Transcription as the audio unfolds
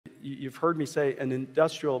you've heard me say an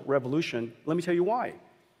industrial revolution. Let me tell you why.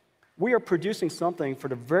 We are producing something for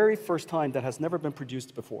the very first time that has never been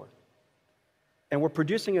produced before. And we're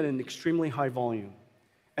producing it in extremely high volume.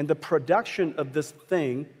 And the production of this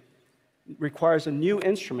thing requires a new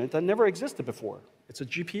instrument that never existed before. It's a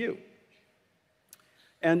GPU.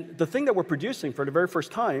 And the thing that we're producing for the very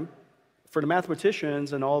first time, for the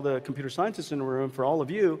mathematicians and all the computer scientists in the room, for all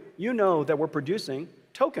of you, you know that we're producing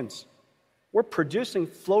tokens. We're producing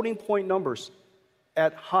floating point numbers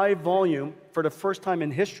at high volume for the first time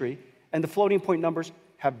in history, and the floating point numbers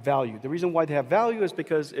have value. The reason why they have value is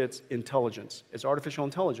because it's intelligence. It's artificial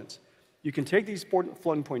intelligence. You can take these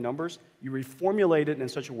floating point numbers, you reformulate it in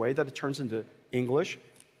such a way that it turns into English,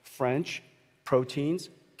 French, proteins,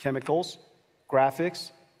 chemicals,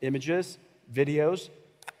 graphics, images, videos,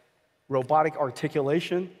 robotic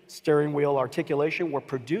articulation, steering wheel articulation. We're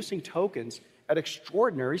producing tokens at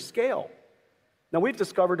extraordinary scale. Now, we've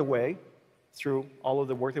discovered a way, through all of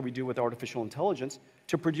the work that we do with artificial intelligence,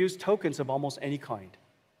 to produce tokens of almost any kind.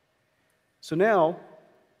 So now,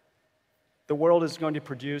 the world is going to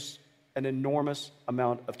produce an enormous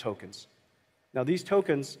amount of tokens. Now, these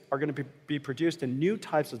tokens are going to be produced in new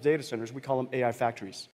types of data centers. We call them AI factories.